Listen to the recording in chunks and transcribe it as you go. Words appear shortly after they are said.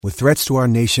With threats to our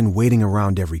nation waiting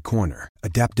around every corner,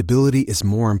 adaptability is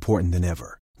more important than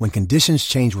ever. When conditions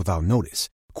change without notice,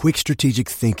 quick strategic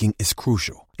thinking is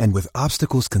crucial. And with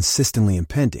obstacles consistently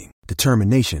impending,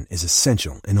 determination is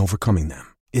essential in overcoming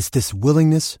them. It's this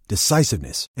willingness,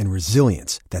 decisiveness, and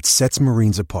resilience that sets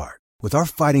Marines apart. With our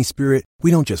fighting spirit, we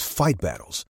don't just fight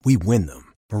battles, we win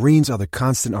them. Marines are the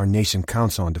constant our nation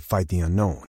counts on to fight the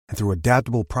unknown. And through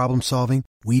adaptable problem solving,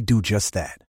 we do just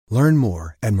that. Learn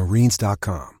more at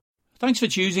marines.com. Thanks for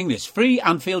choosing this free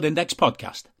Anfield Index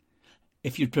podcast.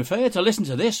 If you'd prefer to listen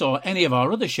to this or any of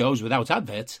our other shows without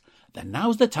adverts, then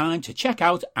now's the time to check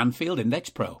out Anfield Index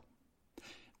Pro.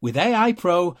 With AI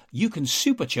Pro, you can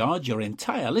supercharge your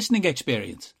entire listening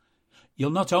experience. You'll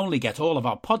not only get all of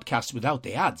our podcasts without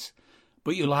the ads,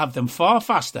 but you'll have them far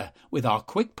faster with our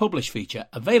quick publish feature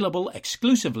available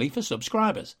exclusively for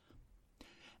subscribers.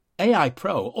 AI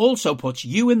Pro also puts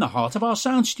you in the heart of our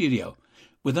sound studio,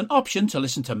 with an option to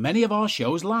listen to many of our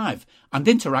shows live and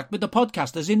interact with the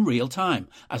podcasters in real time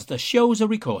as the shows are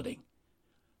recording.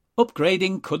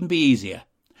 Upgrading couldn't be easier.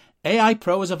 AI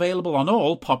Pro is available on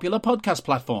all popular podcast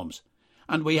platforms,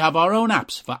 and we have our own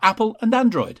apps for Apple and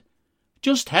Android.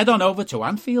 Just head on over to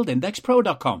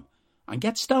AnfieldIndexPro.com and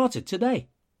get started today.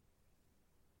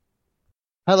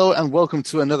 Hello and welcome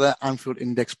to another Anfield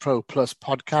Index Pro Plus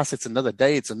podcast. It's another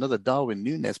day. It's another Darwin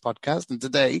Nunez podcast. And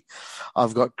today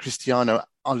I've got Cristiano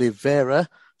Oliveira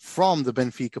from the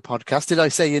Benfica podcast. Did I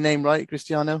say your name right,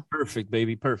 Cristiano? Perfect,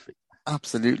 baby. Perfect.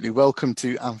 Absolutely. Welcome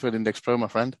to Anfield Index Pro, my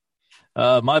friend.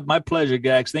 My pleasure,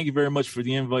 Gags. Thank you very much for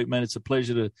the invite, man. It's a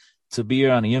pleasure to be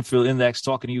here on the Anfield Index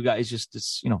talking to you guys.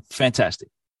 It's fantastic.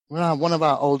 Well, one of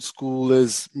our old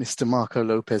schoolers, Mr. Marco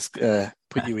Lopez,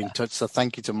 put you in touch. So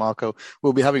thank you to Marco.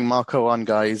 We'll be having Marco on,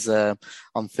 guys, on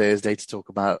Thursday to talk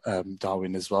about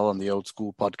Darwin as well on the old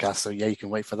school podcast. So yeah, you can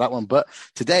wait for that one. But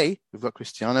today we've got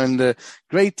Cristiano, and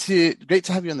great to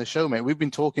have you on the show, mate. We've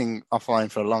been talking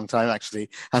offline for a long time, actually,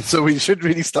 and so we should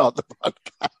really start the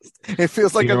podcast. It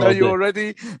feels like I know you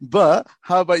already, but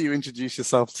how about you introduce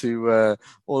yourself to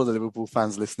all of the Liverpool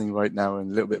fans listening right now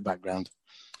and a little bit of background.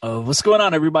 What's going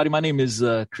on, everybody? My name is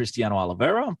Cristiano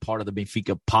Oliveira. I'm part of the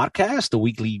Benfica podcast, the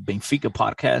weekly Benfica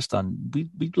podcast.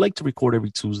 We like to record every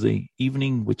Tuesday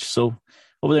evening,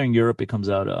 over there in Europe, it comes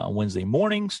out on Wednesday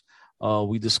mornings.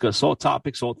 We discuss all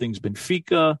topics, all things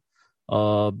Benfica.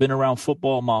 Been around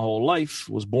football my whole life.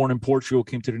 Was born in Portugal,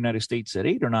 came to the United States at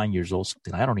 8 or 9 years old.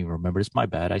 Something I don't even remember. It's my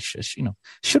bad. I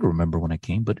should remember when I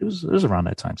came, but it was around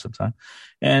that time sometime.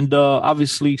 And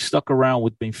obviously stuck around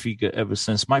with Benfica ever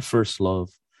since. My first love.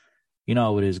 You know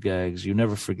how it is, Gags. You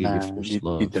never forget your first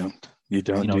love. You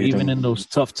don't. Even in those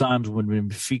tough times when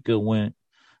Benfica went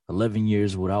 11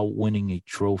 years without winning a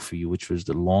trophy, which was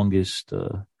the longest,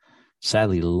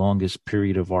 sadly, the longest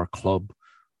period of our club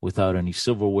without any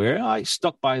silverware, I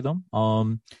stuck by them.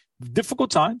 Difficult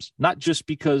times, not just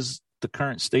because the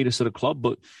current status of the club,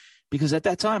 but because at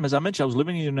that time, as I mentioned, I was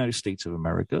living in the United States of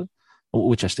America,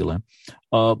 which I still am.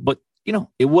 But,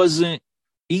 it wasn't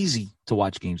easy to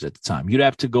watch games at the time. You'd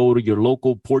have to go to your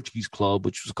local Portuguese club,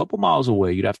 which was a couple miles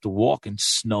away. You'd have to walk in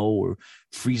snow or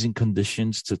freezing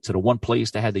conditions to the one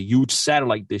place that had the huge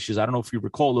satellite dishes. I don't know if you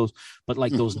recall those, but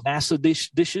like those NASA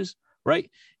dishes, right?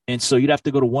 And so you'd have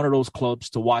to go to one of those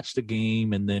clubs to watch the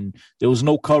game, and then there was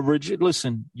no coverage.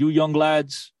 Listen, you young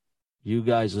lads, you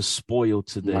guys are spoiled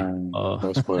today. Man,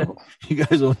 spoiled. You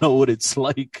guys don't know what it's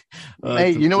like.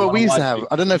 Hey, you know what we used to have?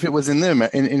 I don't know if it was in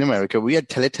America. We had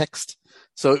teletext.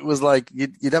 So it was like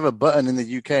you'd have a button in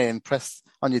the UK and press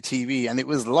on your TV, and it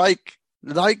was like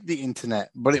the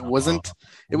internet, but it wasn't.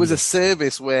 It was a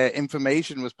service where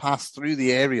information was passed through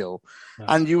the aerial,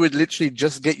 and you would literally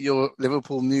just get your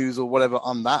Liverpool news or whatever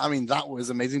on that. I mean, that was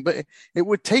amazing, but it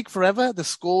would take forever. The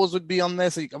scores would be on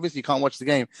there, so obviously you can't watch the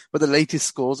game, but the latest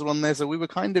scores are on there. So we were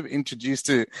kind of introduced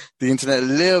to the internet a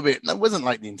little bit. It wasn't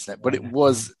like the internet, but it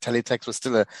was. Teletext was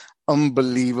still an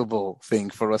unbelievable thing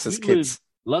for us as kids.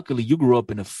 Luckily, you grew up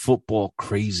in a football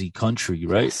crazy country,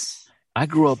 right? Yes. I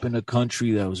grew up in a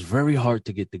country that was very hard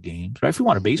to get the games, right? If you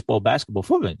want baseball, basketball,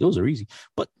 football, those are easy.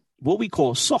 But what we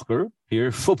call soccer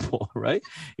here, football, right?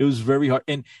 It was very hard.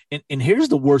 And here's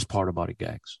the worst part about it,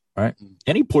 Gags, right?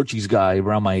 Any Portuguese guy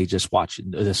around my age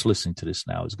that's listening to this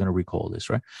now is going to recall this,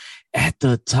 right? At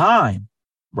the time,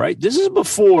 right? This is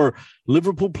before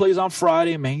Liverpool plays on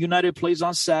Friday, Man United plays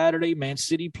on Saturday, Man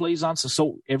City plays on,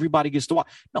 so everybody gets to watch.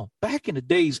 No, back in the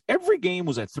days, every game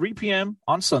was at 3 p.m.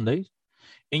 on Sundays.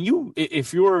 And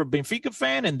if you're a Benfica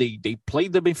fan and they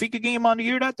played the Benfica game on the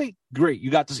air that day, great.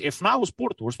 You got this. If not, it was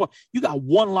Porto. You got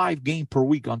one live game per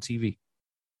week on TV.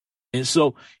 And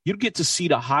so you'd get to see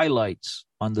the highlights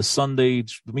on the Sunday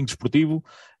Domingo Sportivo,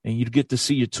 and you'd get to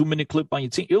see your 2-minute clip on your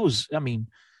team. It was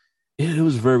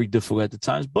very difficult at the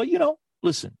times, but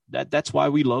listen, that's why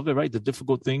we love it, right? The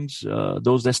difficult things,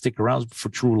 those that stick around for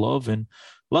true love. And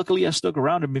luckily I stuck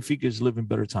around, and Benfica is living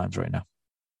better times right now.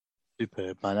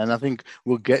 Superb, man. And I think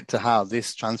we'll get to how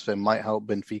this transfer might help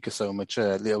Benfica so much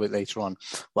a little bit later on.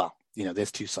 Well,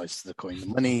 there's two sides to the coin, the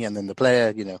money and then the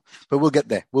player, but we'll get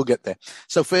there.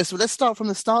 So first, let's start from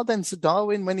the start then. So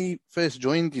Darwin, when he first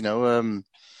joined,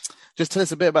 just tell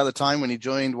us a bit about the time when he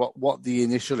joined, what the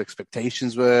initial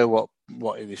expectations were,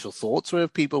 what initial thoughts were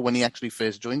of people when he actually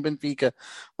first joined Benfica.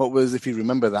 What was, if you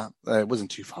remember that, it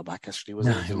wasn't too far back actually, was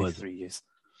it? It was 3 years.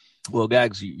 Well,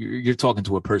 Gags, you're talking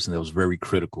to a person that was very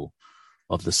critical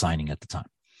of the signing at the time.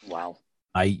 Wow.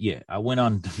 I went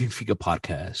on the Benfica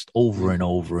podcast over and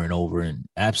over and over and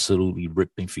absolutely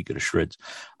ripped Benfica to shreds.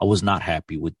 I was not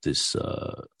happy with this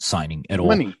signing at all.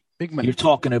 Big money. You're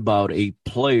talking about a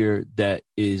player that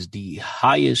is the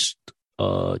highest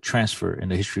transfer in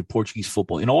the history of Portuguese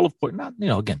football. In all of not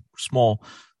again,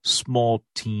 small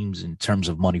teams in terms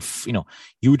of money,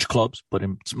 huge clubs, but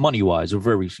in money wise are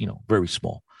very very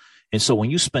small. And so when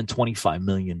you spend 25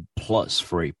 million plus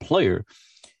for a player,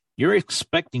 you're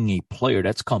expecting a player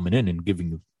that's coming in and giving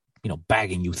you,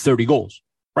 bagging you 30 goals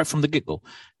right from the get-go,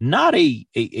 not a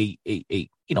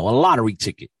lottery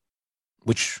ticket,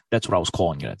 which that's what I was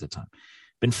calling it at the time.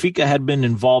 Benfica had been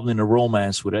involved in a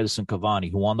romance with Edison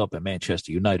Cavani, who wound up at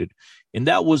Manchester United. And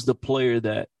that was the player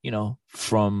that,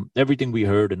 from everything we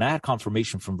heard, and I had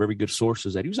confirmation from very good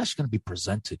sources that he was actually going to be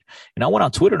presented. And I went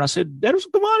on Twitter and I said, Edison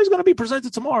Cavani is going to be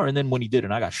presented tomorrow. And then when he did,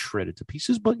 and I got shredded to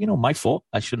pieces, but, my fault.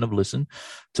 I shouldn't have listened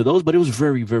to those, but it was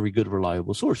very, very good,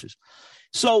 reliable sources.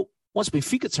 So once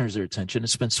Benfica turns their attention and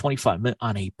spends 25 million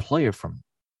on a player from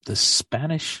the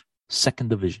Spanish second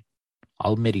division,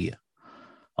 Almeria,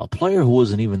 a player who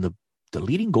wasn't even the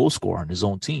leading goal scorer on his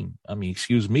own team. I mean,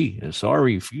 excuse me.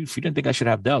 Sorry if you didn't think I should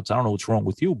have doubts. I don't know what's wrong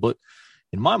with you, but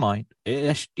in my mind,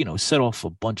 it set off a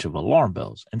bunch of alarm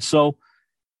bells. And so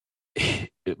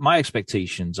my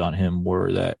expectations on him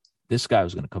were that this guy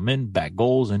was going to come in, back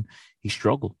goals, and he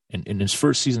struggled. And in his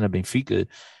first season at Benfica,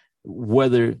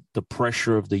 whether the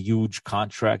pressure of the huge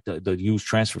contract, the huge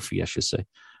transfer fee, I should say,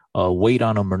 weighed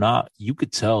on him or not, you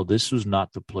could tell this was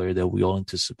not the player that we all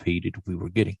anticipated we were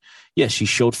getting. Yes, he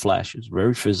showed flashes,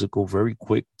 very physical, very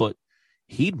quick, but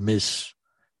he'd miss,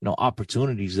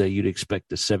 opportunities that you'd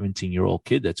expect a 17-year-old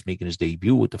kid that's making his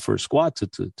debut with the first squad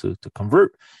to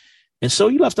convert. And so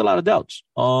you left a lot of doubts.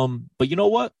 But you know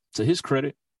what? To his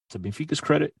credit, to Benfica's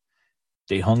credit,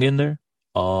 they hung in there.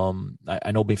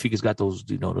 I know Benfica's got those,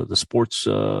 the sports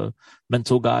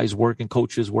mental guys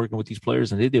coaches working with these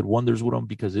players, and they did wonders with him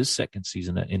because his second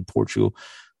season in Portugal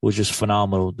was just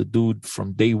phenomenal. The dude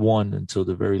from day one until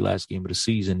the very last game of the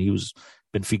season, he was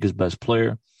Benfica's best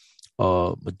player.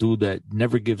 A dude that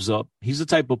never gives up. He's the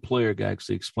type of player, guys,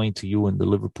 to explain to you and the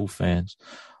Liverpool fans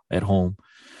at home.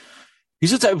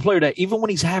 He's the type of player that even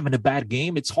when he's having a bad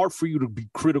game, it's hard for you to be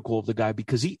critical of the guy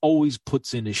because he always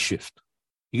puts in his shift.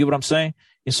 You get what I'm saying?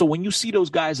 And so when you see those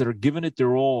guys that are giving it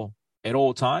their all at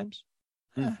all times,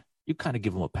 you kind of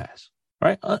give them a pass,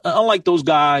 right? Unlike those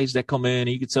guys that come in and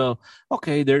you can tell,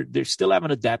 okay, they're still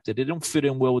haven't adapted. They don't fit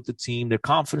in well with the team. Their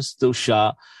confidence is still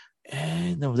shot.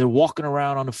 And they're walking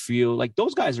around on the field. Like,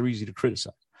 those guys are easy to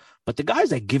criticize. But the guys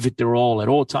that give it their all at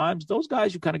all times, those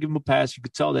guys, you kind of give them a pass. You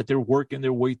could tell that they're working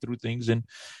their way through things. And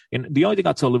the only thing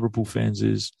I tell Liverpool fans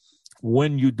is,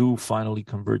 when you do finally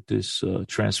convert this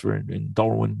transfer, and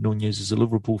Darwin Nunez is a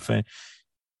Liverpool fan,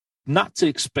 not to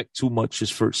expect too much his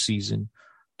first season.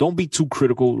 Don't be too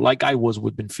critical, like I was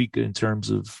with Benfica in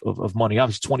terms of money.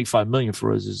 Obviously, 25 million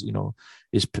for us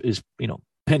is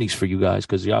pennies for you guys,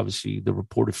 because obviously the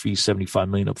reported fee is 75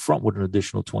 million up front with an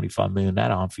additional 25 million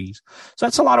add-on fees. So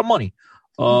that's a lot of money.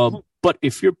 But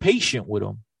if you're patient with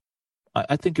him,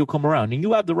 I think he'll come around, and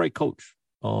you have the right coach.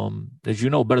 As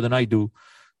you know better than I do,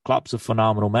 Klopp's a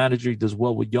phenomenal manager. He does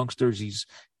well with youngsters. He's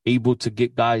able to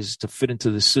get guys to fit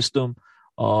into the system,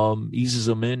 eases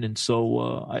them in. And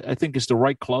so I think it's the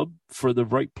right club for the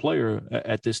right player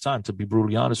at this time, to be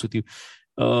brutally honest with you.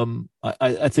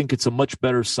 I think it's a much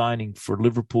better signing for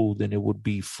Liverpool than it would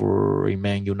be for a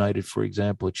Man United, for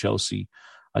example, at Chelsea.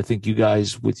 I think you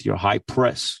guys, with your high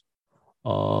press,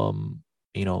 and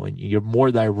you're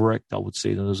more direct, I would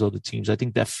say, than those other teams. I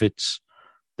think that fits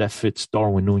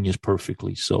Darwin Nunez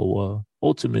perfectly. So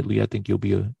ultimately, I think you'll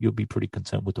be pretty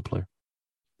content with the player.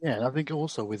 Yeah, and I think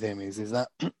also with him is that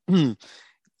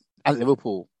at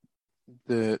Liverpool,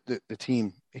 the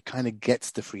team, it kind of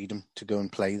gets the freedom to go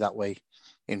and play that way.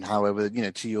 in however,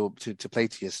 to play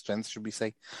to your strengths, should we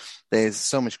say. There's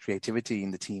so much creativity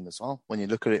in the team as well. When you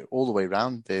look at it all the way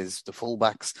around, there's the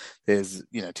fullbacks, there's,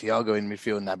 Thiago in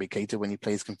midfield, Naby Keita when he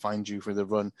plays can find you for the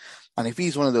run. And if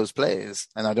he's one of those players,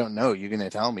 and I don't know, you're going to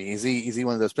tell me, is he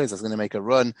one of those players that's going to make a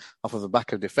run off of the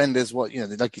back of defenders? Like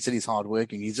you said, he's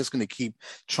hardworking. He's just going to keep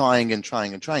trying and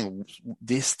trying and trying.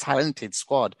 This talented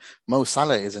squad, Mo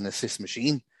Salah is an assist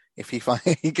machine. If he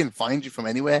can find you from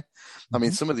anywhere. I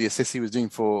mean, some of the assists he was doing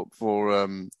for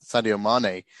Sadio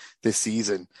Mane this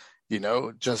season,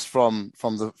 just from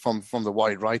the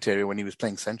wide right area when he was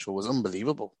playing central was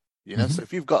unbelievable. So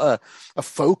if you've got a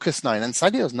focus 9, and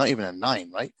Sadio's not even a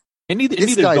 9, right? And neither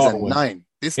guy's Darwin. A 9.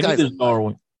 This and guy's a 9.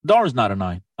 Darwin. Darwin's not a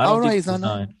 9. I don't think he's not a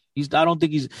 9.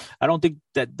 I don't think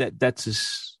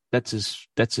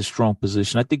that's his strong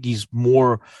position. I think he's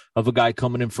more of a guy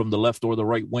coming in from the left or the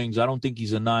right wings. I don't think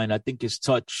he's a 9. I think his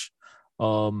touch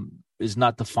is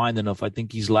not defined enough. I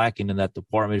think he's lacking in that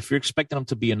department. If you're expecting him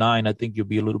to be a 9, I think you'll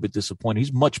be a little bit disappointed.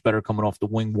 He's much better coming off the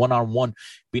wing, one-on-one,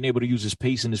 being able to use his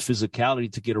pace and his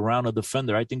physicality to get around a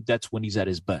defender. I think that's when he's at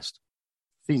his best.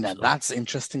 See, now that's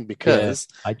interesting because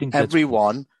I think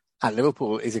everyone at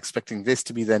Liverpool is expecting this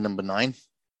to be their number 9.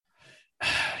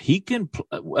 He can,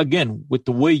 again, with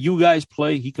the way you guys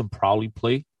play, he can probably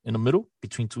play in the middle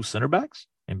between two center backs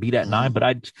and be that 9. But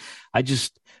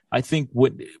I think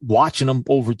with watching him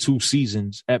over 2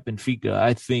 seasons at Benfica,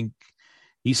 I think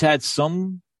he's had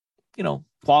some,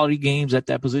 quality games at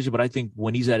that position. But I think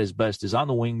when he's at his best is on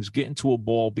the wings, getting to a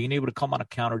ball, being able to come on a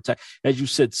counterattack. As you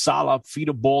said, Salah feed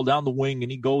a ball down the wing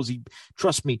and he goes.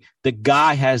 Trust me, the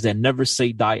guy has that never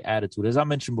say die attitude. As I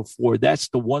mentioned before, that's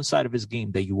the one side of his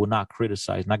game that you will not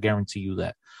criticize. And I guarantee you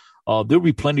that. There'll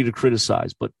be plenty to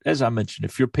criticize. But as I mentioned,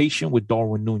 if you're patient with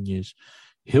Darwin Nunez,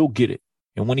 he'll get it.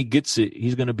 And when he gets it,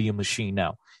 he's going to be a machine.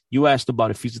 Now, you asked about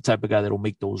if he's the type of guy that'll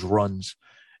make those runs.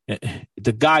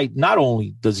 The guy, not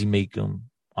only does he make them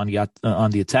on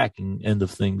the attacking end of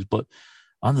things, but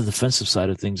on the defensive side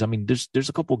of things, I mean, there's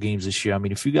a couple games this year. I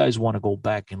mean, if you guys want to go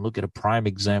back and look at a prime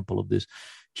example of this,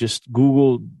 just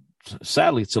Google.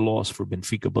 Sadly, it's a loss for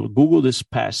Benfica, but Google this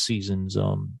past season's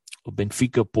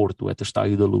Benfica Porto at the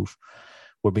Estádio da Luz,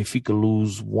 where Benfica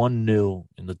lose 1-0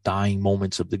 in the dying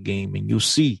moments of the game, and you'll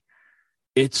see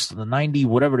it's the 90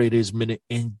 whatever it is minute,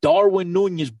 and Darwin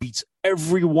Nunez beats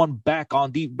everyone back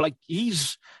on deep. Like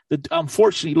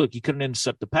unfortunately, look, he couldn't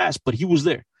intercept the pass, but he was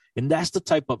there. And that's the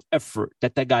type of effort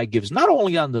that guy gives, not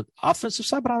only on the offensive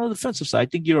side, but on the defensive side. I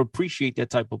think you'll appreciate that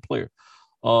type of player.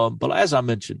 But as I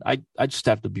mentioned, I just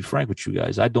have to be frank with you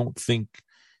guys. I don't think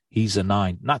he's a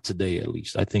 9, not today at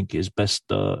least. I think his best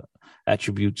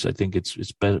attributes, I think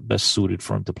it's best suited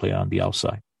for him to play on the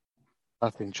outside.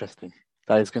 That's interesting.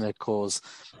 That is going to cause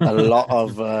a lot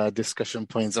of discussion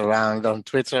points around on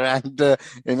Twitter and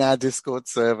in our Discord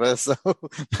server. So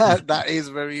that is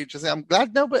very interesting. I'm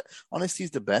glad. No, but honestly,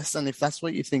 he's the best. And if that's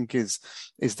what you think is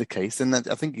the case, then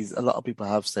I think a lot of people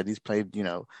have said he's played,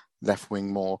 left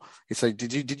wing more. So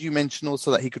did you mention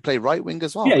also that he could play right wing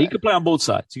as well? Yeah, he could play on both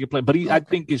sides. He could play, but I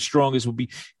think his strongest would be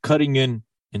cutting in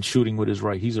and shooting with his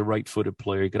right. He's a right-footed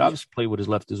player. He could obviously play with his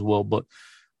left as well, but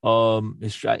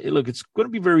it's going to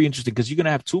be very interesting because you're going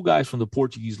to have 2 guys from the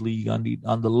Portuguese league on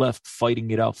the left fighting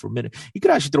it out for a minute. You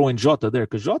could actually throw in Jota there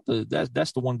because Jota,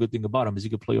 that's the one good thing about him is he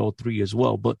could play all 3 as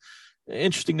well. But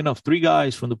interesting enough, 3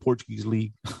 guys from the Portuguese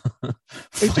league.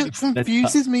 It just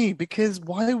confuses me because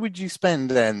why would you spend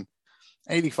then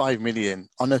 85 million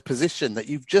on a position that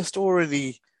you've just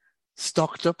already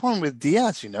stocked up on with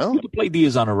Diaz? You could play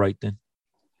Diaz on the right then.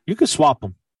 You could swap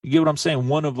them. You get what I'm saying?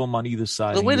 One of them on either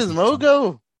side. But where does Mo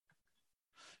go?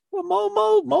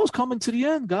 Well, Mo's coming to the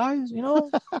end, guys.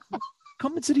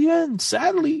 Coming to the end.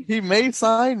 Sadly, he may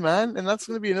sign, man, and that's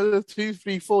going to be another 2,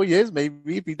 3, 4 years,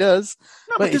 maybe if he does.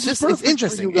 No, but it's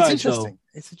interesting. It's interesting.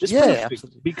 It's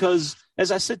perfect because,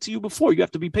 as I said to you before, you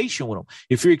have to be patient with him.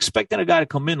 If you're expecting a guy to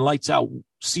come in lights out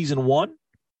season 1,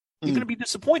 you're going to be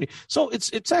disappointed. So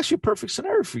it's actually a perfect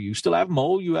scenario for you. You still have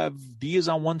Mo, you have Diaz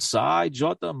on one side,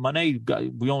 Jota, Mane.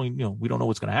 We don't know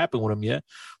what's going to happen with him yet,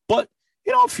 but.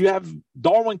 If you have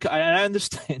Darwin, and I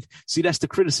understand. See, that's the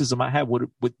criticism I have with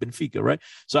Benfica, right?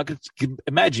 So I could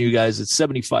imagine you guys at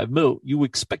 75 mil, you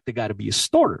expect the guy to be a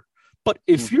starter. But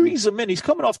if you ease him in, he's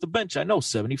coming off the bench. I know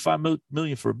 75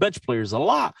 million for a bench player is a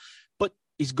lot, but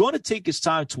he's going to take his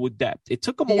time to adapt. It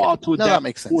took him a while to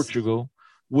adapt to Portugal,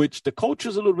 which the coach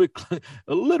is a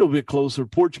little bit closer,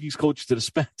 Portuguese coach to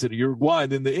the Uruguayan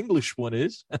than the English one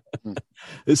is.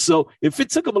 So if it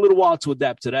took him a little while to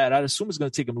adapt to that, I'd assume it's going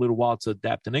to take him a little while to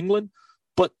adapt in England.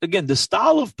 But again, the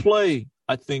style of play,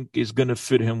 I think, is going to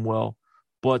fit him well.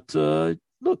 But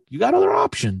look, you got other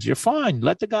options. You're fine.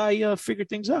 Let the guy figure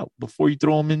things out before you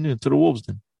throw him into the wolves.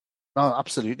 Then. Oh,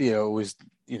 absolutely. Always,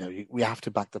 we have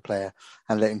to back the player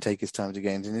and let him take his time to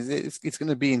games. And it's going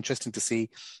to be interesting to see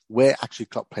where actually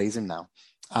Klopp plays him now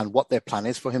and what their plan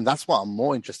is for him. That's what I'm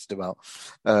more interested about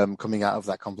coming out of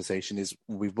that conversation is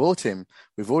we've bought him.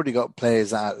 We've already got players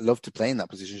that love to play in that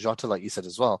position. Jota, like you said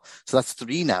as well. So that's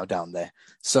 3 now down there.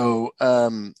 So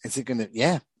is it going to,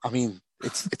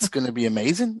 it's going to be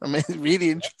amazing. I mean,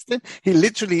 really interesting. He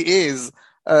literally is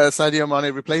Sadio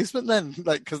Mane replacement then,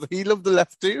 because he loved the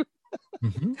left too.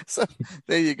 Mm-hmm. So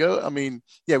there you go. I mean,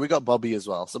 we got Bobby as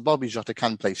well. So Bobby Jota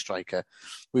can play striker.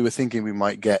 We were thinking we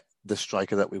might get the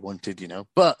striker that we wanted,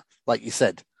 but like you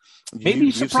said, maybe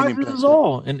he surprises us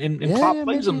all, and Klopp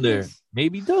plays him there.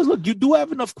 Maybe he does. Look, you do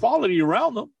have enough quality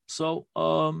around him, so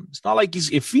it's not like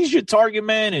if he's your target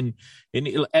man, and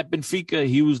at Benfica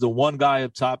he was the one guy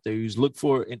up top that he was looked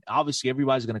for, and obviously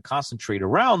everybody's going to concentrate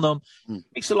around them.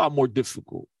 Makes it a lot more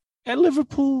difficult. At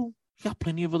Liverpool, you got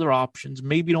plenty of other options.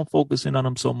 Maybe don't focus in on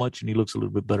him so much, and he looks a little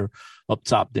bit better up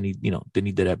top than he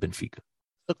did at Benfica.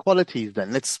 The qualities,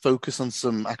 then. Let's focus on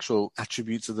some actual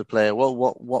attributes of the player.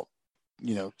 What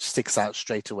sticks out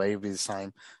straight away with his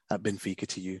time at Benfica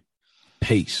to you?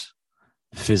 Pace,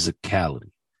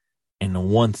 physicality, and the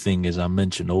one thing, as I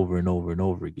mentioned over and over and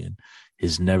over again,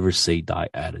 his never say die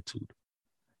attitude.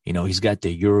 He's got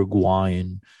the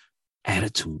Uruguayan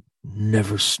attitude.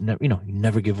 Never, you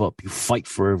never give up. You fight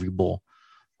for every ball,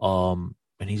 and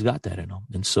he's got that in him.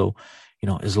 And so,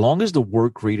 as long as the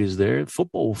work rate is there,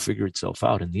 football will figure itself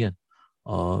out in the end.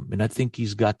 And I think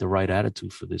he's got the right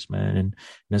attitude for this, man. And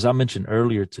as I mentioned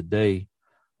earlier today,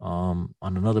 on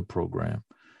another program,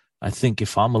 I think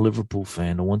if I'm a Liverpool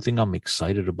fan, the one thing I'm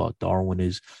excited about Darwin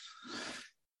is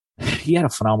he had a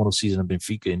phenomenal season at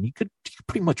Benfica, and he could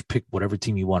pretty much pick whatever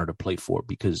team he wanted to play for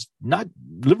because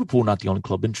Liverpool not the only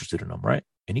club interested in him, right?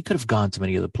 And he could have gone to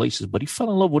many other places, but he fell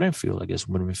in love with Anfield, I guess,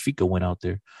 when Benfica went out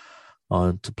there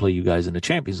to play you guys in the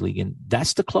Champions League. And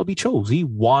that's the club he chose. He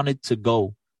wanted to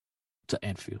go to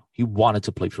Anfield. He wanted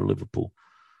to play for Liverpool.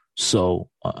 So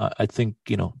I think,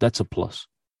 that's a plus.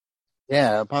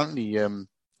 Yeah, apparently Van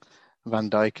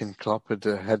Dijk and Klopp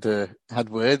had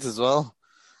words as well.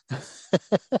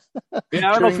 Yeah,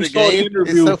 I don't know if you saw the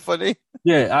interview. It's so funny.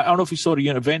 Yeah, I don't know if you saw the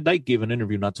interview. Van Dijk gave an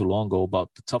interview not too long ago about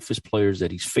the toughest players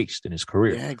that he's faced in his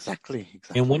career. Yeah, exactly.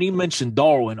 And when he mentioned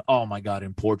Darwin, oh my God,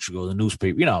 in Portugal, the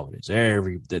newspaper, how it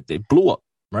is, they blew up,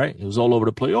 right? It was all over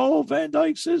the place. Oh, Van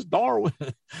Dijk says Darwin.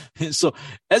 And so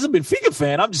as a Benfica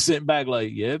fan, I'm just sitting back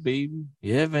like, yeah, baby.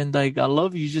 Yeah, Van Dijk, I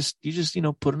love you. You just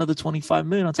put another 25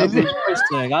 million on top of his price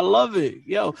tag. I love it.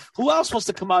 Yo, who else wants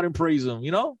to come out and praise him?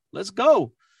 Let's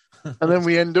go. And then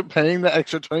we end up paying that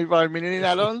extra 25 million in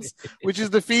add-ons, which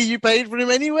is the fee you paid for him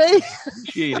anyway.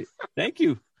 Appreciate it. Thank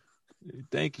you.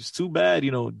 It's too bad,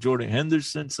 Jordan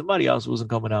Henderson, somebody else wasn't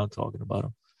coming out and talking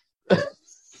about him.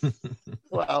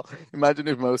 Wow. Imagine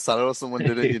if Mo Salah or someone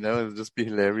did it, it would just be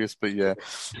hilarious. But yeah,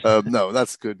 no,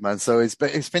 that's good, man. So his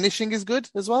finishing is good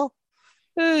as well?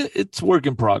 It's work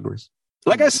in progress.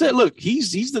 Like I said, look,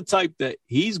 he's the type that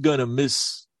he's going to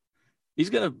miss. He's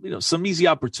going to, some easy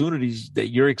opportunities that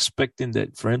you're expecting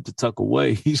that for him to tuck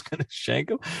away, he's going to shank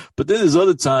them. But then there's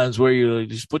other times where you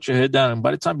just put your head down, and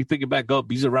by the time you pick it back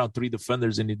up, he's around 3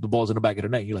 defenders and the ball's in the back of the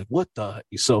net. You're like, what the heck?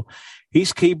 So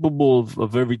he's capable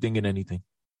of everything and anything.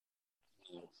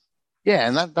 Yeah,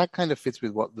 and that kind of fits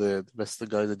with what the rest of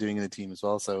the guys are doing in the team as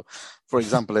well. So, for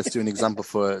example, let's do an example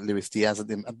for Luis Diaz at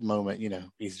the moment.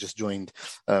 He's just joined.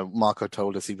 Marco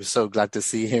told us he was so glad to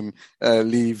see him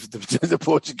leave the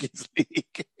Portuguese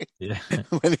league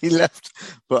when he left.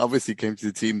 But obviously came to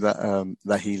the team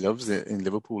that he loves it in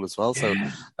Liverpool as well. So,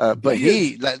 but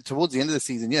he towards the end of the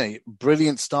season,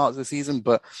 brilliant start to the season.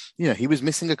 But he was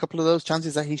missing a couple of those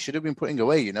chances that he should have been putting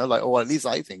away. Or at least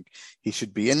I think he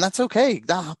should be, and that's okay.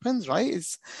 That happens. Right?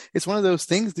 It's one of those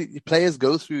things that players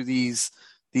go through these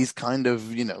kind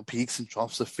of, peaks and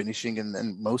troughs of finishing,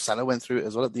 and Mo Salah went through it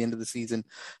as well at the end of the season.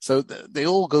 So they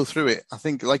all go through it. I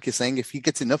think, like you're saying, if he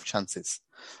gets enough chances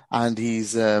and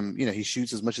he's, he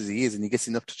shoots as much as he is and he gets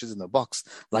enough touches in the box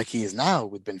like he is now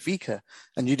with Benfica,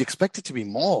 and you'd expect it to be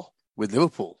more with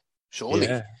Liverpool, surely.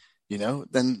 Yeah.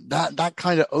 Then that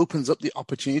kind of opens up the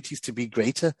opportunities to be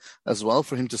greater as well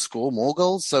for him to score more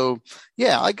goals. So,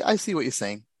 yeah, I see what you're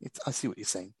saying. I see what you're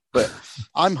saying. But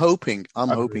I'm hoping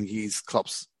he's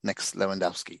Klopp's next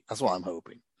Lewandowski. That's what I'm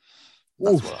hoping.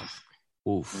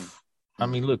 Oof. I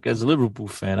mean, look, as a Liverpool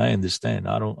fan, I understand.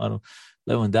 I don't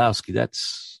Lewandowski,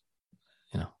 that's,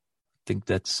 I think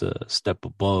that's a step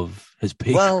above his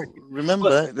pay grade. Well,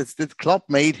 remember, that Klopp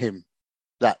made him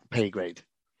that pay grade.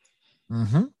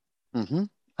 Mm-hmm. Mm-hmm.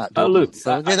 at Dortmund. Look,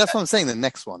 so that's what I'm saying. The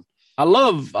next one. I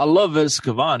love Edinson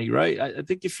Cavani, right? I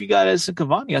think if you got Edinson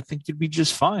Cavani, I think you'd be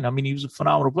just fine. I mean, he was a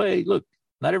phenomenal player. Hey, look,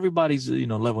 not everybody's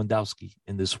Lewandowski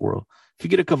in this world. If you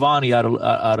get a Cavani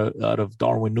out of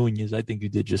Darwin Nunez, I think you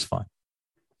did just fine.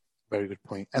 Very good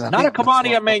point. And not a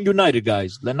Cavani at Man United,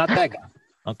 guys. They're not that guy.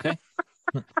 Okay.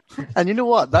 And you know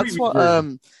what? That's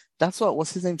what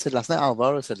what's his name said last night.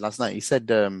 Alvaro said last night. He said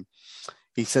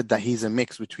that he's a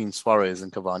mix between Suarez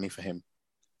and Cavani for him.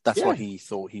 That's what he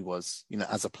thought he was,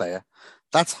 as a player.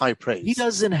 That's high praise. He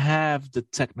doesn't have the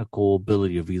technical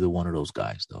ability of either one of those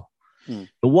guys, though.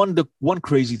 The one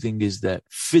crazy thing is that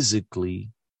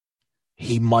physically,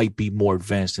 he might be more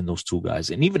advanced than those two guys.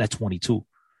 And even at 22,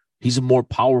 he's a more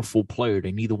powerful player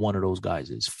than either one of those guys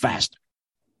is. Faster,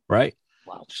 right?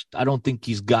 Wow. I don't think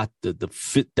he's got the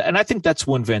fit. And I think that's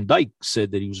when Van Dijk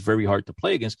said that he was very hard to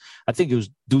play against. I think it was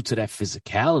due to that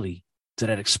physicality, to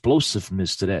that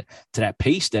explosiveness, to that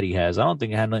pace that he has. I don't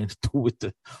think it had nothing to do with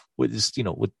his,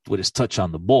 with his touch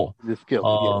on the ball. The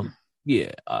skill.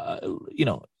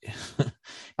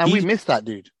 And we miss that,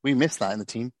 dude. We miss that in the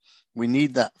team. We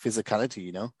need that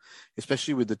physicality,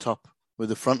 especially with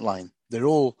the front line. They're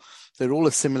all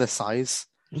a similar size.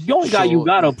 The only guy you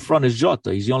got up front is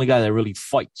Jota. He's the only guy that really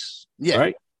fights. Yeah.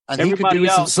 Right? And everybody he could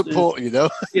do some support,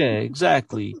 Yeah,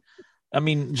 exactly. I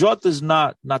mean, Jota's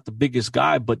not the biggest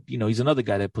guy, but he's another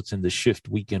guy that puts in the shift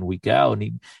week in, week out.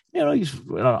 And I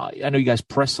know you guys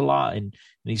press a lot and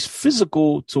he's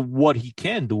physical to what he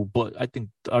can do, but I think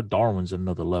our Darwin's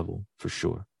another level for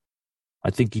sure. I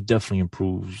think he definitely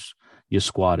improves your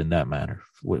squad in that manner,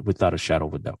 without a shadow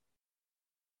of a doubt.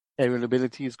 Aerial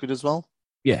ability is good as well.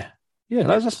 Yeah.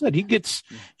 As I said, he gets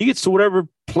to whatever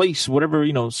place, whatever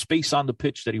space on the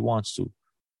pitch that he wants to.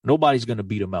 Nobody's going to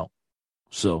beat him out.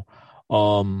 So,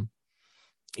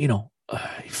 he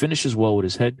finishes well with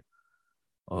his head,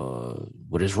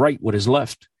 with his right, with his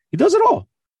left. He does it all.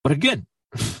 But again,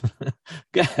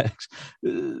 guys,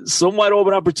 some wide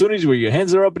open opportunities where your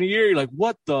hands are up in the air. You're like,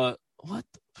 what?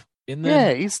 And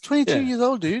then, he's 22 years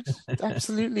old, dude.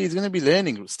 Absolutely. He's going to be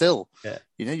learning still. Yeah.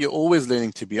 You're always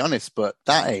learning, to be honest, but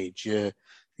that age,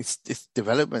 it's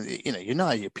development. You're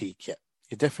not at your peak yet.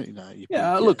 You're definitely not at your peak.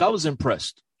 Yeah, look, I was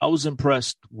impressed. I was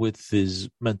impressed with his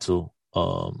mental,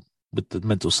 with the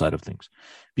mental side of things,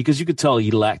 because you could tell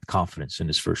he lacked confidence in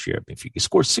his first year at Benfica. He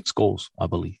scored 6 goals, I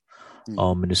believe,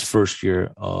 in his first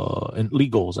year, in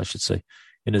league goals, I should say,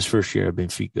 in his first year at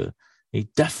Benfica. He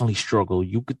definitely struggled.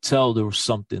 You could tell there was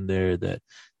something there that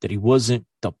he wasn't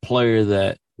the player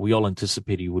that we all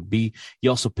anticipated he would be. He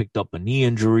also picked up a knee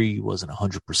injury. He wasn't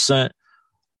 100%.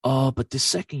 But this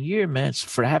second year, man,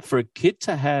 for a kid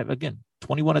to have, again,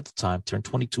 21 at the time, turned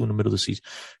 22 in the middle of the season,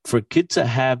 for a kid to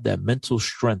have that mental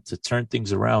strength to turn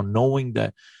things around, knowing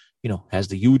that, has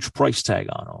the huge price tag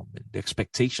on him and the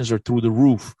expectations are through the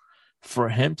roof, for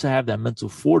him to have that mental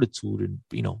fortitude and,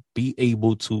 be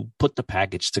able to put the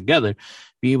package together,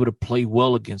 be able to play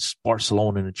well against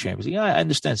Barcelona in the Champions League. I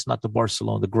understand it's not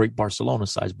the great Barcelona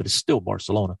size, but it's still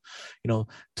Barcelona, to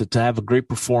have a great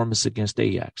performance against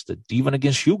Ajax, even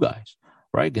against you guys,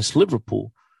 right? Against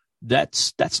Liverpool.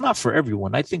 That's not for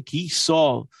everyone. I think he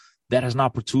saw that as an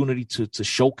opportunity to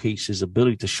showcase his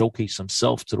ability, to showcase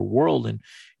himself to the world. And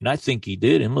I think he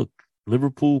did. And look,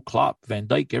 Liverpool, Klopp, Van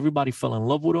Dijk, everybody fell in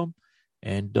love with him.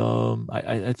 And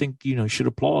I think, you should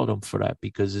applaud him for that,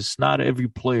 because it's not every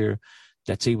player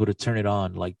that's able to turn it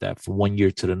on like that from one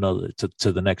year to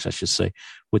the next, I should say,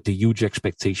 with the huge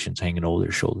expectations hanging over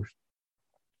their shoulders.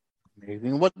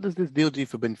 Amazing. What does this deal do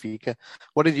for Benfica?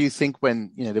 What did you think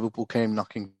when Liverpool came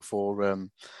knocking for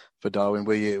Darwin?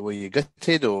 Were you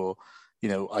gutted, or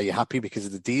are you happy because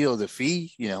of the deal, the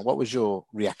fee? What was your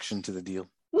reaction to the deal?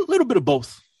 A little bit of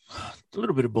both.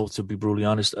 To be brutally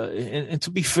honest. And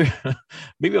to be fair,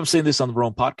 maybe I'm saying this on the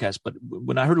wrong podcast, but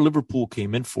when I heard Liverpool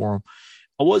came in for him,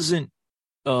 I wasn't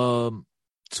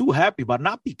too happy about it,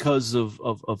 not because of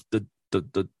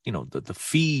the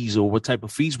fees or what type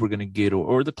of fees we're going to get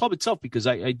or the club itself, because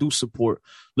I do support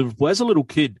Liverpool. As a little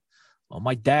kid,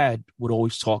 my dad would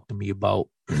always talk to me about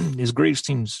his greatest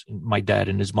teams. My dad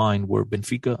in his mind were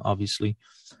Benfica, obviously.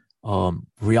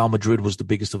 Real Madrid was the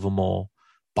biggest of them all.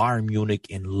 Bayern Munich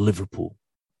and Liverpool.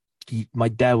 My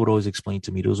dad would always explain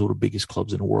to me those were the biggest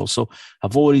clubs in the world. So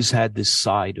I've always had this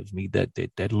side of me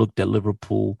that looked at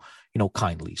Liverpool,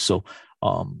 kindly. So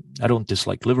I don't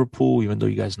dislike Liverpool, even though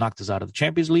you guys knocked us out of the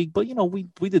Champions League. But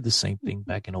we did the same thing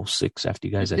back in 2006 after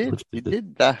you guys had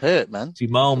did. That hurt, man.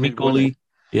 Simone, Mikoli.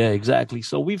 Yeah, exactly.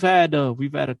 So we've had a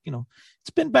it's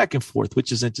been back and forth,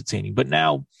 which is entertaining. But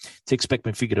now to expect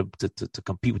Benfica to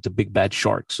compete with the big bad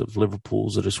sharks of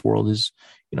Liverpool's of this world is,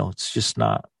 it's just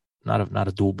not not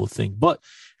a doable thing. But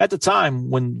at the time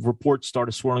when reports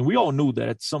started swirling, we all knew that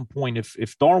at some point,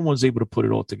 if Darwin was able to put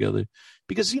it all together,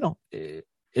 because,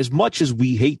 as much as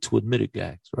we hate to admit it,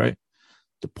 guys, right?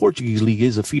 The Portuguese league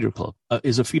is a feeder club,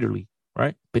 is a feeder league,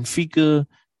 right? Benfica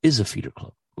is a feeder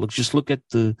club. Just look at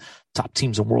the top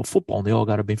teams in world football, and they all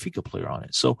got a Benfica player on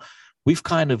it. So we've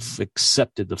kind of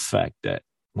accepted the fact that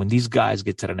when these guys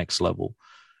get to the next level,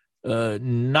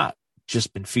 not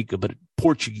just Benfica, but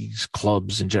Portuguese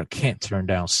clubs in general can't turn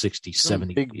down 60,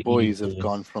 70. Big boys have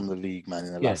gone from the league, man,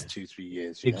 in the last 2-3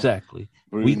 years. Exactly.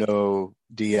 Bruno,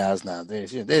 Diaz now.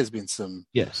 There's been some.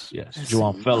 Yes.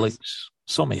 João Felix,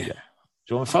 so many guys.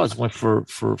 João Felix went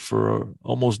for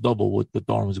almost double what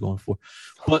Darwin was going for.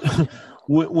 But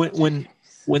when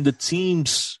the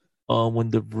teams, when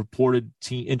the reported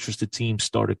interested teams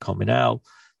started coming out,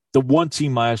 the one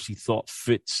team I actually thought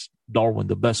fits Darwin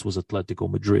the best was Atletico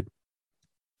Madrid.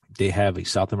 They have a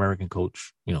South American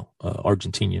coach,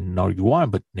 Argentinian, not Uruguayan,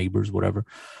 but neighbors, whatever.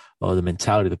 The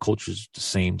mentality, the culture is the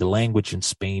same. The language in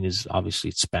Spain is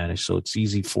obviously it's Spanish, so it's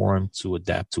easy for him to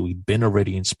adapt to. He'd been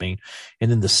already in Spain.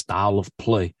 And then the style of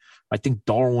play. I think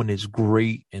Darwin is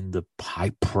great in the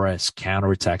high press,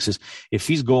 counterattacks. If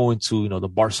he's going to, the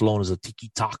Barcelona's a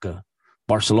tiki-taka,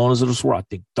 Barcelona's of the world, I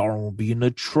think Darwin will be an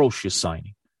atrocious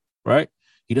signing, right?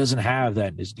 He doesn't have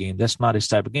that in his game. That's not his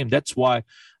type of game. That's why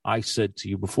I said to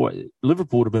you before,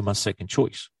 Liverpool would have been my second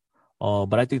choice.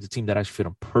 But I think the team that actually fit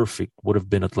him perfect would have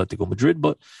been Atletico Madrid.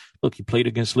 But look, he played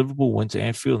against Liverpool, went to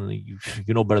Anfield, and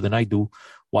you know better than I do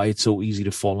why it's so easy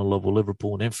to fall in love with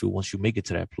Liverpool and Anfield once you make it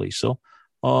to that place. So,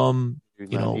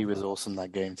 he was awesome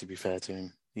that game, to be fair to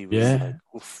him. He was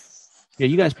Yeah,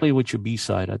 you guys play with your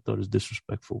B-side. I thought it was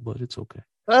disrespectful, but it's okay.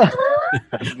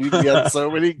 We had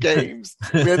so many games.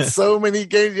 You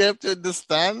have to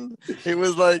understand. It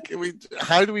was like,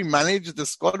 how do we manage the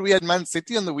squad? We had Man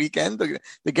City on the weekend.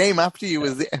 The game after you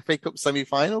was the FA Cup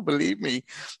semi-final. Believe me,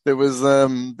 that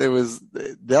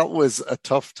was a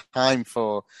tough time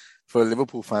for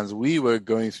Liverpool fans. We were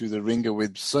going through the ringer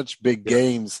with such big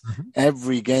games. Mm-hmm.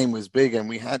 Every game was big, and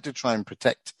we had to try and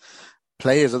protect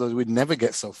players, otherwise we'd never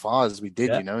get so far as we did,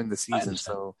 in the season.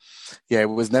 So, it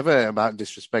was never about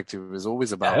disrespect. It was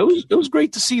always about. It was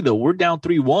great to see, though. We're down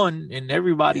 3-1, and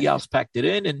everybody else packed it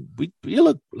in, and we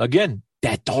look again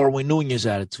that Darwin Nunez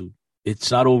attitude. It's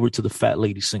not over to the fat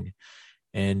lady singing,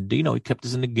 and he kept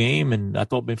us in the game. And I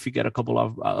thought Benfica had a couple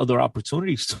of other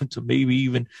opportunities to maybe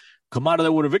even come out of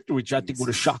there with a victory, which I think would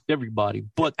have shocked everybody.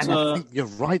 But I think you're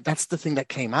right. That's the thing that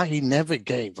came out. He never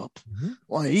gave up. Mm-hmm.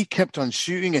 Well, he kept on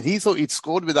shooting, and he thought he'd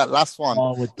scored with that last one,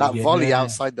 volley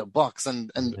outside the box, and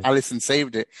Alisson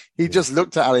saved it. He just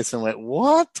looked at Alisson and went,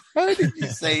 "What? How did you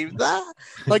save that?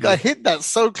 Like I hit that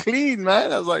so clean,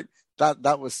 man." I was like,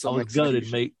 "That was so." I was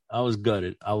gutted, mate. I was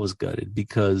gutted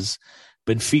because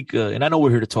Benfica, and I know we're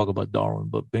here to talk about Darwin,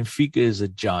 but Benfica is a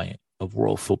giant of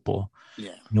world football.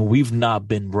 Yeah, we've not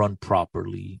been run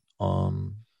properly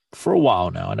for a while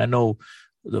now, and I know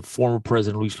the former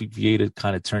president Luis Vieira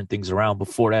kind of turned things around.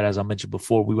 Before that, as I mentioned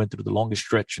before, we went through the longest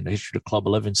stretch in the history of the club,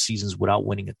 11 seasons without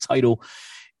winning a title,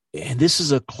 and this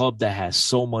is a club that has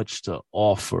so much to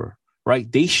offer.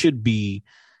 Right? They should be.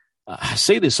 I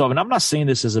say this often. I'm not saying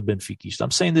this as a Benfiquista.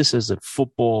 I'm saying this as a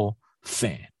football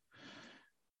fan.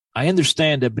 I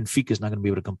understand that Benfica is not going to be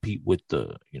able to compete with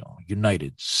the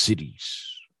United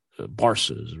cities.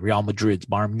 Barca's, Real Madrid's,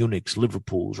 Bayern Munich's,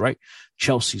 Liverpool's, right?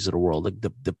 Chelsea's of the world, like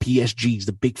the PSG's,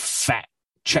 the big fat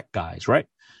Czech guys, right?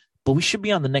 But we should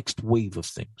be on the next wave of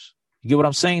things. You get what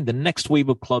I'm saying? The next wave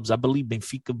of clubs, I believe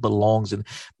Benfica belongs in,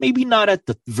 maybe not at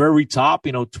the very top,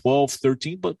 12,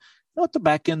 13, but at the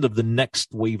back end of the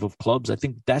next wave of clubs. I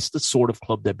think that's the sort of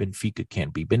club that Benfica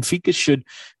can be. Benfica should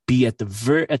be at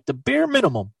the bare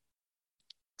minimum,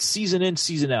 season in,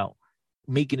 season out,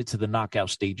 making it to the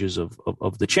knockout stages of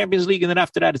the Champions League. And then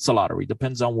after that, it's a lottery.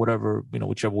 Depends on whichever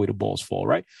way the balls fall,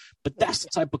 right? But that's the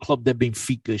type of club that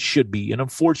Benfica should be. And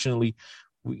unfortunately,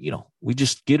 we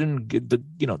just get in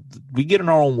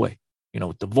our own way,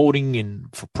 with the voting and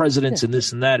for presidents and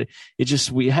this and that. It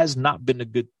has not been a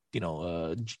good,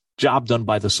 job done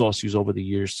by the Sauciers over the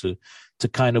years to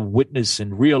kind of witness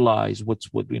and realize what's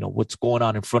going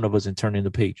on in front of us and turning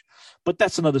the page. But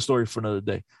that's another story for another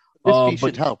day. This fee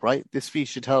should help, right? This fee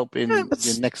should help in your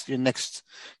next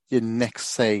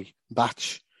say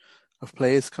batch of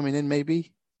players coming in,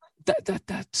 maybe.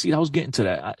 See, I was getting to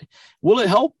that. Will it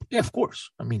help? Yeah, of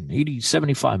course. I mean, 80,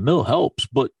 75 mil helps,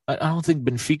 but I don't think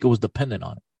Benfica was dependent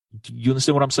on it. Do you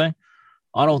understand what I'm saying?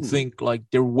 I don't think like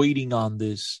they're waiting on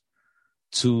this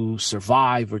to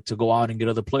survive or to go out and get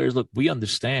other players. Look, we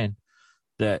understand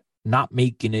that not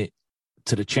making it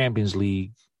to the Champions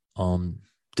League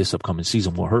this upcoming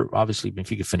season will hurt. Obviously,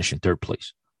 Benfica finished in third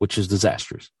place, which is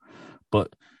disastrous.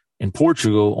 But in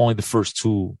Portugal, only the first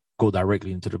two go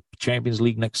directly into the Champions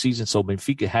League next season. So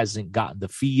Benfica hasn't gotten the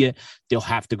fee yet. They'll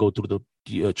have to go through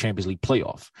the Champions League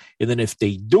playoff. And then if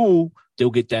they do, they'll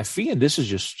get that fee. And this is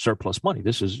just surplus money.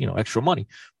 This is, extra money.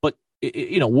 But,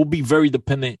 we'll be very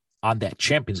dependent on that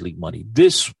Champions League money.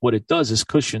 This, what it does is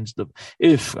cushions I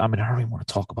don't even want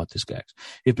to talk about this, guys.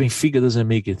 If Benfica doesn't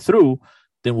make it through,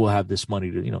 then we'll have this money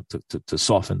to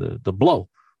soften the blow.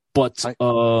 But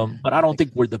I don't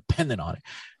think we're dependent on it.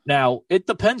 Now, it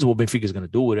depends what Benfica is going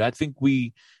to do with it. I think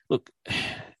if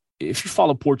you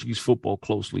follow Portuguese football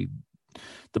closely,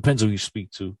 depends who you speak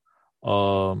to.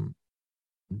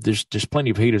 There's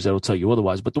plenty of haters that will tell you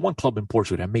otherwise. But the one club in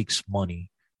Portugal that makes money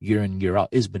year in, year out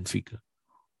is Benfica.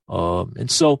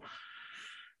 And so,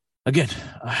 again,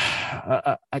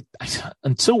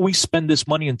 until we spend this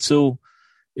money, until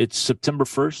it's September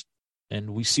 1st,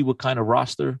 and we see what kind of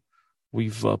roster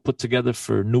we've put together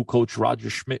for new coach Roger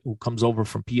Schmidt, who comes over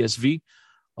from PSV.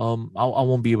 I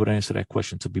won't be able to answer that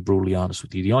question, to be brutally honest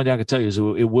with you. The only thing I can tell you is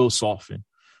it will soften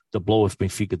the blow if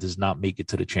Benfica does not make it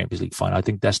to the Champions League final. I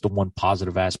think that's the one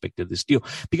positive aspect of this deal,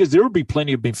 because there will be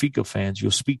plenty of Benfica fans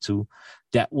you'll speak to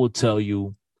that will tell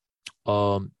you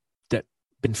that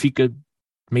Benfica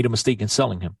made a mistake in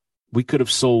selling him. We could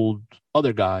have sold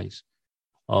other guys.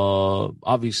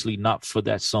 Obviously not for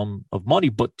that sum of money,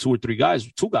 but two guys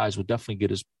will definitely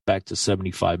get us back to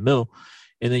 75 mil.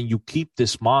 And then you keep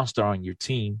this monster on your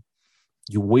team.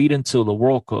 You wait until the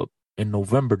World Cup in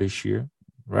November this year,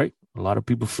 right? A lot of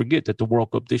people forget that the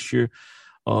World Cup this year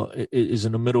is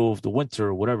in the middle of the winter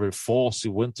or whatever, fall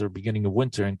to winter, beginning of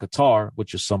winter in Qatar,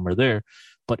 which is summer there.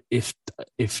 But if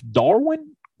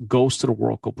Darwin goes to the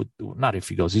World Cup not if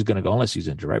he goes, he's going to go unless he's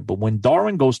injured, right? But when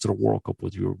Darwin goes to the World Cup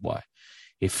with Uruguay,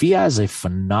 if he has a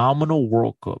phenomenal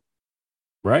World Cup,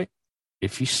 right?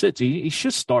 If he sits, he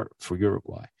should start for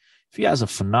Uruguay. If he has a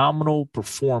phenomenal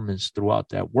performance throughout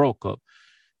that World Cup,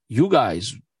 you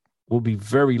guys will be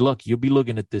very lucky. You'll be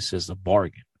looking at this as a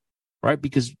bargain, right?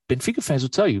 Because Benfica fans will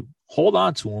tell you, hold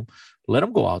on to him, let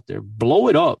him go out there, blow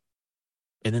it up,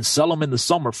 and then sell him in the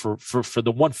summer for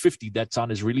the 150 that's on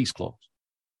his release clause.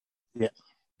 Yeah.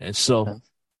 And so,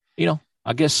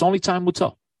 I guess only time will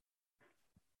tell.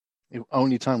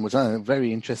 Only time was a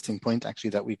very interesting point, actually,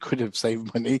 that we could have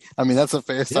saved money. I mean, that's the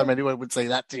first time anyone would say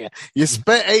that to you. You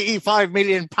spent £85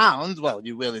 million. Well,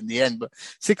 you will in the end, but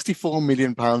 £64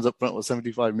 million up front or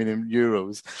 75 million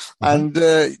euros. Mm-hmm.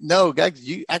 And no, Gags,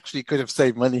 you actually could have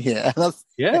saved money here.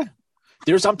 Yeah.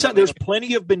 There's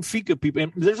plenty of Benfica people,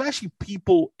 and there's actually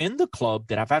people in the club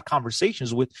that I've had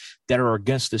conversations with that are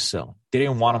against this selling. They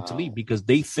didn't want him to leave because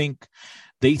they think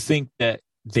that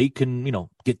they can,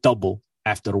 get double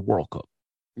after the World Cup.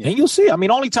 Yeah. And you'll see. I mean,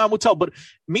 only time will tell. But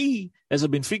me, as a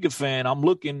Benfica fan, I'm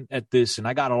looking at this, and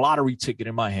I got a lottery ticket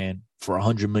in my hand for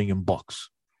 $100 million.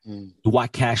 Do I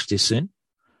cash this in?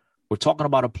 We're talking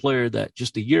about a player that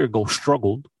just a year ago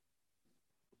struggled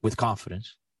with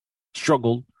confidence,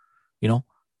 struggled,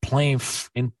 playing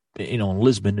in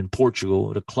Lisbon in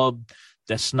Portugal, the club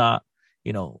that's not,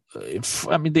 they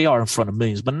are in front of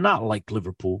millions, but not like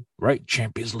Liverpool, right?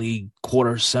 Champions League,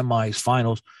 quarters, semis,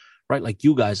 finals. Right, like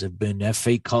you guys have been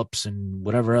FA Cups and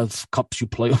whatever other cups you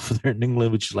play over there in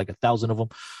England, which is like 1,000 of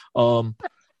them,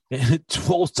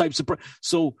 12 types of.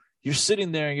 So you're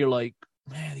sitting there and you're like,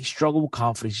 man, he struggled with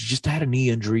confidence. He just had a knee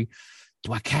injury.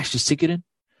 Do I cash this ticket in?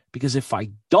 Because if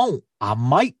I don't, I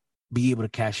might be able to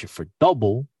cash it for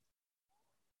double,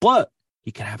 but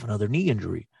he can have another knee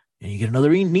injury. And you get another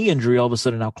knee injury, all of a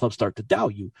sudden now clubs start to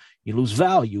doubt you. You lose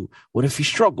value. What if he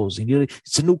struggles? And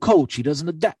it's a new coach. He doesn't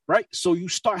adapt, right? So you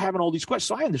start having all these questions.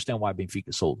 So I understand why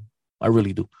Benfica sold him. I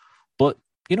really do. But,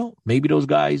 maybe those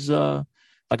guys, like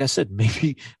I said,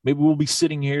 maybe we'll be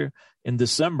sitting here in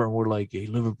December and we're like, hey,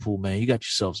 Liverpool, man, you got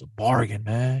yourselves a bargain,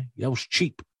 man. That was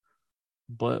cheap.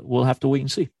 But we'll have to wait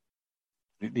and see.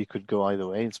 It could go either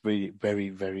way. It's very, very,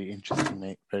 very interesting,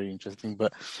 mate. Very interesting.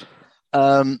 But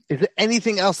is there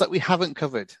anything else that we haven't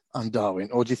covered on Darwin,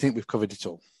 or do you think we've covered it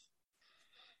all?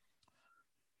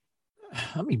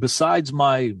 I mean, besides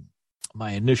my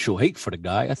initial hate for the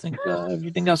guy, I think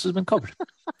everything else has been covered.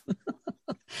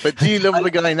 But do you love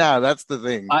the guy now? That's the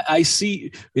thing. I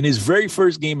see in his very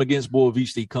first game against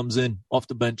Boavista, he comes in off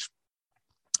the bench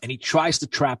and he tries to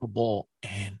trap a ball.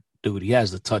 And, dude, he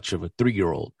has the touch of a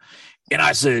 3-year-old. And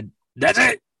I said, that's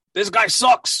it. This guy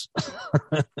sucks.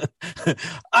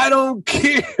 I don't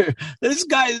care. This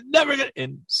guy is never going to.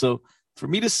 And so for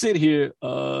me to sit here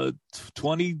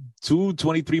 22,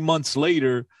 23 months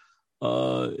later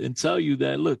and tell you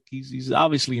that, look, he's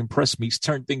obviously impressed me. He's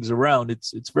turned things around.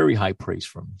 It's very high praise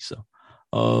from me. So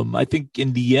I think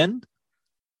in the end,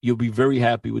 you'll be very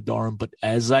happy with Darwin. But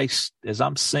as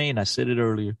I'm saying, I said it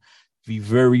earlier, be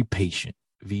very patient.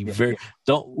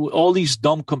 Don't all these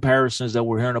dumb comparisons that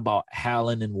we're hearing about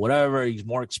Haaland and whatever. He's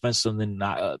more expensive than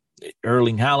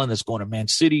Erling Haaland that's going to Man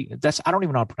City. I don't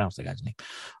even know how to pronounce that guy's name.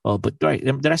 But right,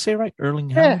 did I say it right?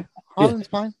 Erling Haaland. Haaland's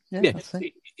fine. Yeah.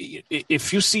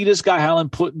 If you see this guy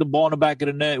Haaland putting the ball in the back of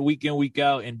the net week in, week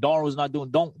out, and Darwin was not doing,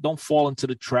 don't fall into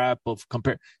the trap of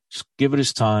compare. Just give it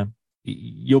his time.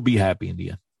 You'll be happy in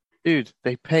the end. Dude,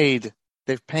 they're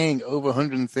paying over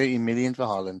 130 million for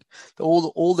Haaland.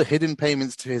 All the hidden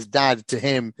payments to his dad, to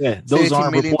him. Yeah, those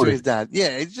aren't million reported. To his dad.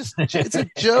 Yeah, it's a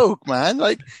joke, man.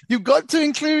 Like, you've got to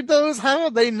include those. How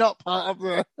are they not part of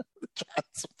the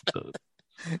transfer?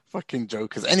 Fucking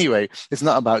jokers. Anyway, it's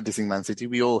not about dissing Man City.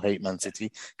 We all hate Man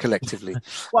City collectively.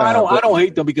 Well, I don't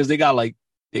hate them because they got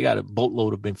a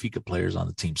boatload of Benfica players on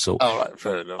the team. So all right,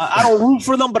 fair enough. I don't root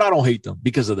for them, but I don't hate them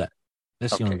because of that.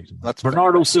 That's the only reason.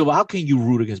 Bernardo Silva. How can you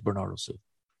root against Bernardo Silva?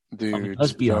 Dude,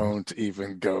 don't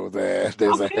even go there.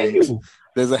 There's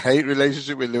a hate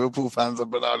relationship with Liverpool fans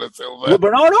and Bernardo Silva. With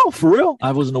Bernardo? For real?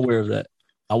 I wasn't aware of that.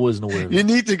 You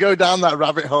need to go down that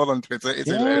rabbit hole on Twitter. It's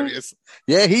hilarious.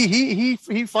 Yeah, he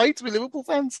fights with Liverpool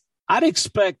fans. I'd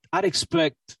expect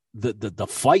the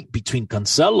fight between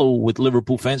Cancelo with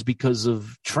Liverpool fans because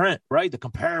of Trent, right? The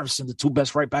comparison, the two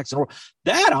best right backs in the world.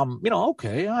 That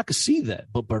okay, I could see that.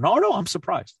 But Bernardo, I'm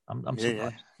surprised. I'm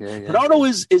surprised. Yeah. Bernardo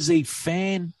is a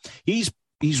fan. He's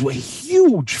a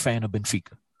huge fan of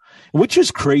Benfica, which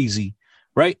is crazy,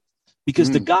 right?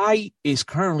 Because the guy is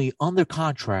currently under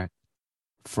contract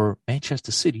for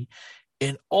Manchester City,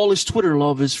 and all his Twitter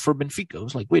love is for Benfica. It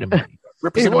was like, wait a minute.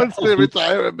 He wants to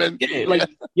retire a Benfica.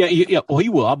 Yeah. Oh, he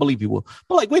will. I believe he will.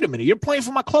 But wait a minute. You're playing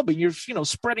for my club, and you're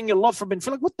spreading your love for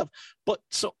Benfica. What the? But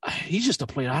so he's just a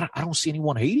player. I don't see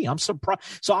anyone hating. I'm surprised.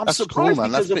 So I'm surprised. Cool,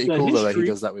 man. That's pretty cool that he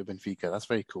does that with Benfica. That's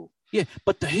very cool. Yeah,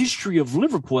 but the history of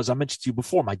Liverpool, as I mentioned to you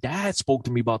before, my dad spoke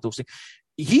to me about those things.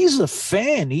 He's a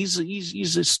fan. He's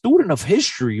a student of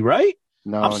history, right?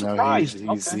 No,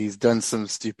 he's done some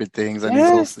stupid things, and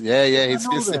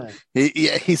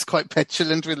he's quite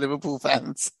petulant with Liverpool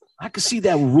fans. I could see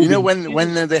that.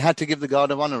 When they had to give the Guard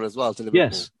of Honor as well to Liverpool,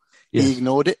 yes. He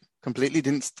ignored it completely.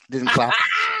 Didn't clap.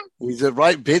 He's a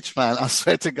right bitch, man. I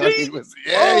swear to God, he was.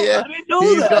 I didn't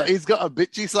know he's got a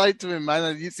bitchy side to him, man.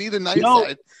 And you see the nice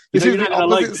side. You're not gonna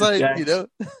like it. You're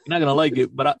not gonna like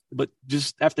it, but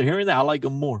just after hearing that, I like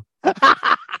him more.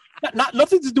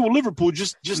 Nothing to do with Liverpool.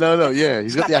 Just he's got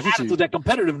the attitude, that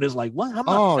competitiveness. Like what?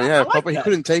 He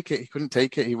couldn't take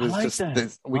it. He was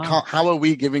can't. How are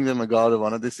we giving them a Guard of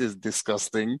Honor? This is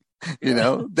disgusting.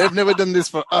 They've never done this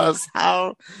for us.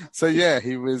 How? So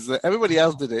he was. Everybody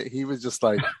else did it. He was just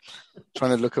like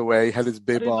trying to look away. He had his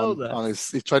bib on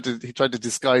his. He tried to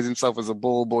disguise himself as a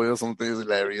ball boy or something. It was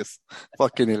hilarious,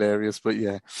 fucking hilarious. But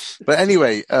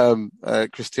anyway,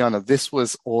 Cristiano, this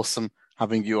was awesome.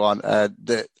 Having you on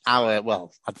the hour,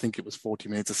 I think it was 40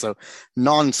 minutes or so,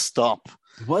 non-stop.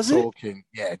 Was talking.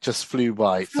 It just flew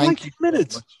by. Thank you.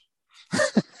 Minutes.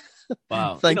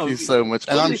 Wow. Thank you so much.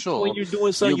 And I'm sure when you're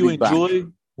doing something you enjoy,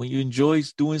 when you enjoy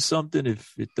doing something,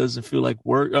 if it doesn't feel like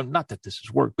work, not that this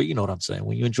is work, but you know what I'm saying.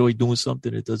 When you enjoy doing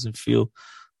something, it doesn't feel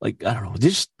like, I don't know.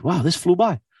 This flew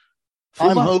by.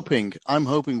 I'm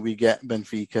hoping we get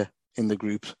Benfica in the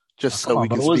group. Just so we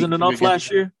can. But it wasn't enough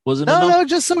last year. No,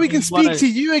 just so we can speak to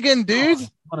you again, dude.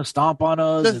 Want to stomp on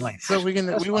us?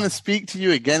 We want to speak to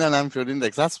you again on Anfield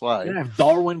Index. That's why. Yeah, have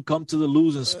Darwin come to the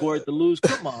lose and score at the lose.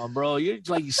 Come on, bro. You're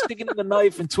sticking in the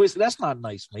knife and twisting. That's not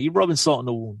nice, man. You're rubbing salt in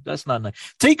the wound. That's not nice.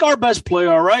 Take our best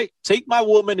player, all right? Take my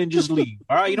woman and just leave.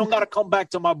 All right. You don't got to come back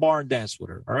to my bar and dance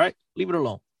with her. All right. Leave it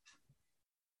alone.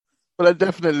 But I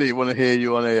definitely want to hear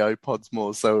you on AI Pods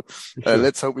more. So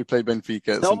let's hope we play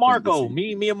Benfica. Tell Marco,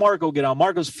 me and Marco get on.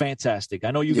 Marco's fantastic. I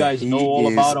know you guys know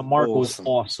all about him. Marco is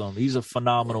awesome. He's a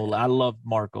phenomenal. I love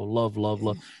Marco. Love.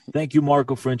 Thank you,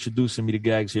 Marco, for introducing me to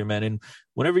Gags here, man. And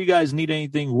whenever you guys need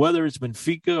anything, whether it's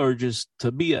Benfica or just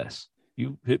to BS,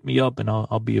 you hit me up and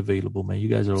I'll be available, man. You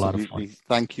guys are a lot of fun.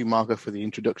 Thank you, Marco, for the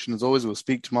introduction. As always, we'll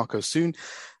speak to Marco soon.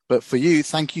 But for you,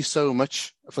 thank you so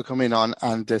much for coming on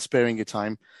and sparing your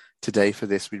time today for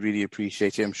this. We really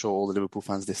appreciate it. I'm sure all the Liverpool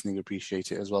fans listening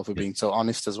appreciate it as well for being so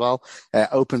honest as well.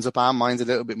 Opens up our minds a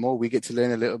little bit more. We get to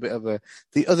learn a little bit of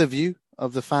the other view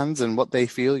of the fans and what they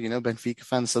feel, Benfica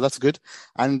fans. So that's good.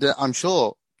 And I'm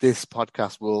sure this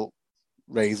podcast will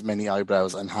raise many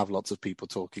eyebrows and have lots of people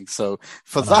talking. So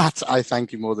for that, I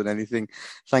thank you more than anything.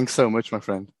 Thanks so much, my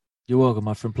friend. You're welcome,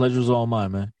 my friend. Pleasure's all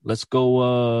mine, man. Let's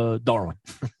go, Darwin.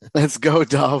 Let's go,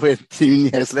 Darwin.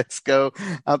 Nunez, let's go.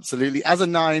 Absolutely. As a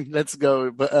 9, let's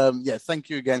go. But yeah, thank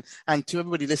you again. And to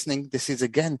everybody listening, this is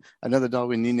again another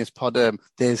Darwin Nunez pod.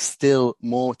 There's still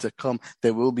more to come.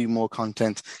 There will be more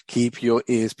content. Keep your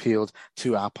ears peeled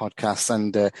to our podcasts.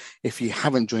 And if you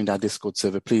haven't joined our Discord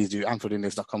server, please do.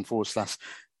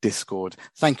 AnfieldIndex.com/Discord.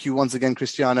 Thank you once again,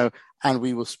 Cristiano. And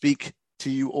we will speak to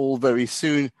you all very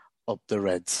soon. Up the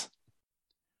Reds.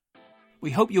 We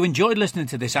hope you enjoyed listening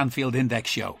to this Anfield Index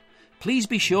show. Please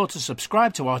be sure to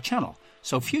subscribe to our channel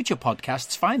so future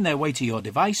podcasts find their way to your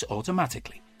device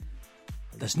automatically.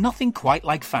 There's nothing quite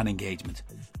like fan engagement,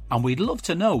 and we'd love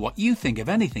to know what you think of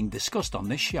anything discussed on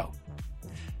this show.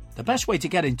 The best way to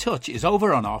get in touch is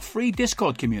over on our free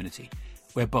Discord community,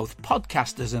 where both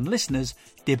podcasters and listeners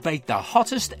debate the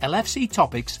hottest LFC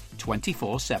topics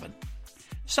 24/7.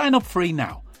 Sign up free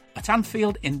now at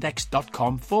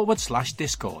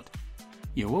AnfieldIndex.com/Discord.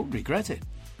 You won't regret it.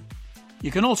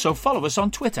 You can also follow us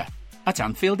on Twitter at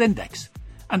Anfield Index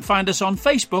and find us on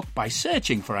Facebook by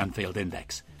searching for Anfield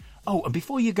Index. Oh, and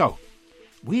before you go,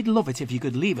 we'd love it if you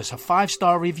could leave us a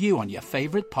 5-star review on your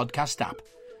favourite podcast app.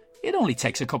 It only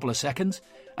takes a couple of seconds,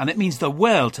 and it means the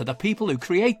world to the people who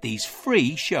create these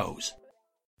free shows.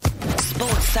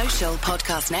 Sports Social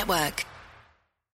Podcast Network.